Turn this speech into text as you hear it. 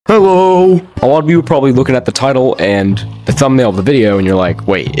Hello! A lot of you are probably looking at the title and the thumbnail of the video and you're like,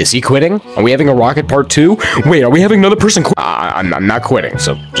 wait, is he quitting? Are we having a Rocket Part 2? Wait, are we having another person quit? I'm not quitting,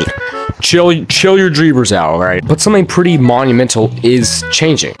 so just chill your dreamers out, alright? But something pretty monumental is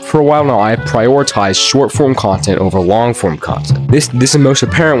changing. For a while now, I have prioritized short-form content over long-form content. This is most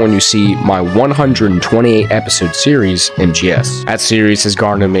apparent when you see my 128 episode series, MGS. That series has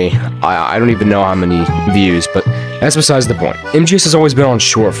garnered me, I don't even know how many views, but that's besides the point. MGS has always been on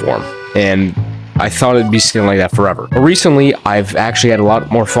short form, and I thought it'd be staying like that forever. But recently, I've actually had a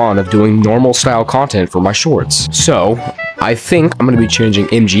lot more fun of doing normal style content for my shorts. So, I think I'm going to be changing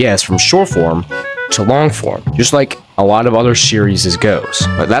MGS from short form to long form, just like a lot of other series goes.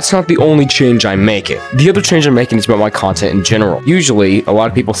 But that's not the only change I'm making. The other change I'm making is about my content in general. Usually, a lot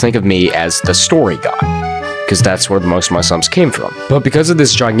of people think of me as the story guy, because that's where most of my subs came from. But because of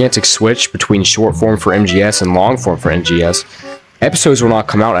this gigantic switch between short form for MGS and long form for MGS, episodes will not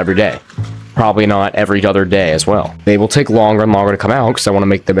come out every day. Probably not every other day as well. They will take longer and longer to come out because I want to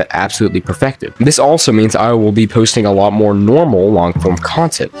make them absolutely perfected. This also means I will be posting a lot more normal long form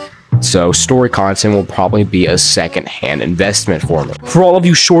content. So story content will probably be a second-hand investment for me. For all of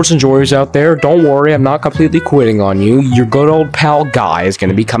you shorts enjoyers out there, don't worry, I'm not completely quitting on you. Your good old pal Guy is going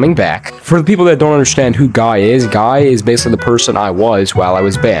to be coming back. For the people that don't understand who Guy is basically the person I was while I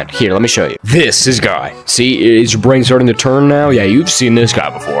was banned. Here, let me show you. This is Guy. See, is your brain starting to turn now? Yeah, you've seen this guy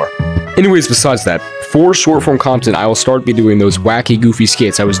before. Anyways, besides that, for short-form content, I will start be doing those wacky, goofy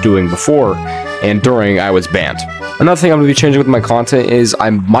skits I was doing before and during I was banned. Another thing I'm going to be changing with my content is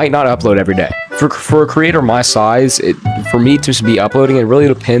I might not upload every day. For a creator my size, for me to be uploading, it really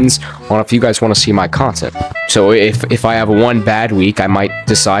depends on if you guys want to see my content. So if I have one bad week, I might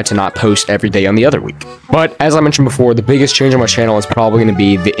decide to not post every day on the other week. But as I mentioned before, the biggest change on my channel is probably going to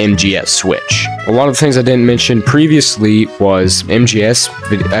be the MGS switch. A lot of the things I didn't mention previously was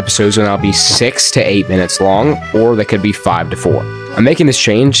MGS episodes will now be 6 to 8 minutes long, or they could be 5 to 4. I'm making this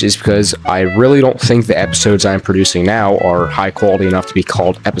change is because I really don't think the episodes I'm producing now are high quality enough to be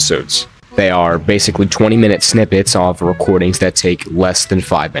called episodes. They are basically 20-minute snippets of recordings that take less than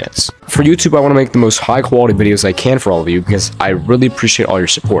 5 minutes. For YouTube, I want to make the most high-quality videos I can for all of you because I really appreciate all your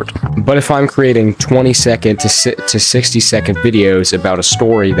support. But if I'm creating 20-second to 60-second videos about a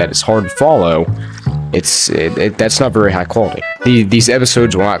story that is hard to follow, that's not very high quality. These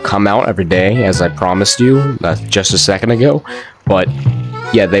episodes will not come out every day, as I promised you just a second ago. But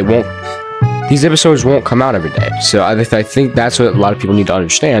yeah, they won't. These episodes won't come out every day. So I think that's what a lot of people need to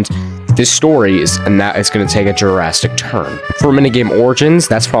understand. This story is going to take a drastic turn. For Minigame Origins,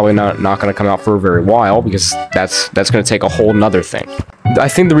 that's probably not going to come out for a very while because that's going to take a whole nother thing. I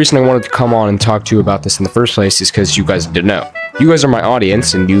think the reason I wanted to come on and talk to you about this in the first place is because you guys didn't know. You guys are my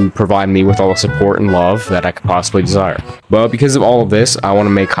audience, and you provide me with all the support and love that I could possibly desire. But because of all of this, I want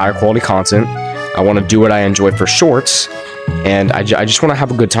to make higher quality content. I want to do what I enjoy for shorts, and I just want to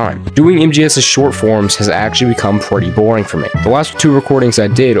have a good time. Doing MGS's short forms has actually become pretty boring for me. The last 2 recordings I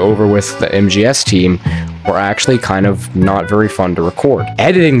did over with the MGS team were actually kind of not very fun to record.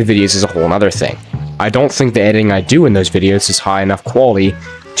 Editing the videos is a whole other thing. I don't think the editing I do in those videos is high enough quality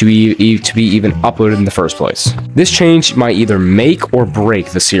to be even uploaded in the first place. This change might either make or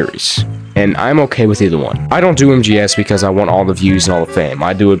break the series, and I'm okay with either one. I don't do MGS because I want all the views and all the fame.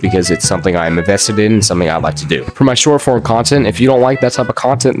 I do it because it's something I'm invested in and something I like to do. For my short form content, if you don't like that type of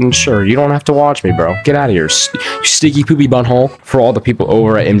content, then sure, you don't have to watch me, bro. Get out of here, you sticky poopy bunhole. For all the people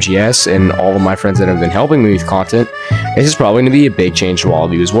over at MGS and all of my friends that have been helping me with content, this is probably going to be a big change to all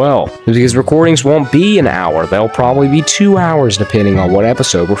of you as well. Because recordings won't be an hour, they'll probably be 2 hours depending on what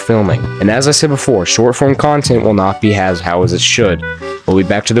episode we're filming. And as I said before, short form content will not be as it should. We'll be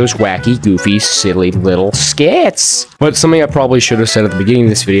back to those wacky, goofy, silly little skits. But something I probably should have said at the beginning of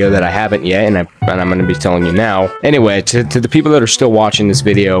this video that I haven't yet, and I'm going to be telling you now. Anyway, to the people that are still watching this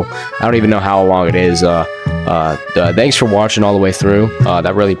video, I don't even know how long it is. Thanks for watching all the way through.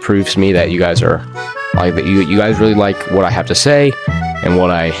 That really proves to me that you guys are like that. You guys really like what I have to say and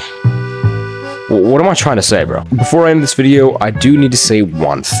what am I trying to say, bro? Before I end this video, I do need to say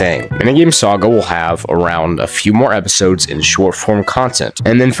one thing. Minigame Saga will have around a few more episodes in short form content.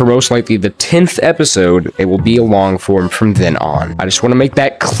 And then for most likely the 10th episode, it will be a long form from then on. I just want to make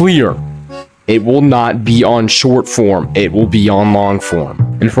that clear. It will not be on short form. It will be on long form.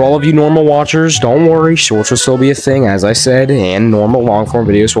 And for all of you normal watchers, don't worry. Shorts will still be a thing, as I said, and normal long form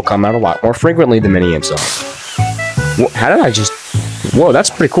videos will come out a lot more frequently than Minigame Saga. How did I just... Whoa, that's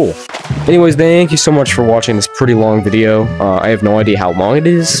pretty cool. Anyways, thank you so much for watching this pretty long video. I have no idea how long it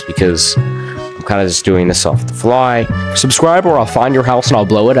is because I'm kind of just doing this off the fly. Subscribe or I'll find your house and I'll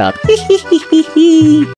blow it up.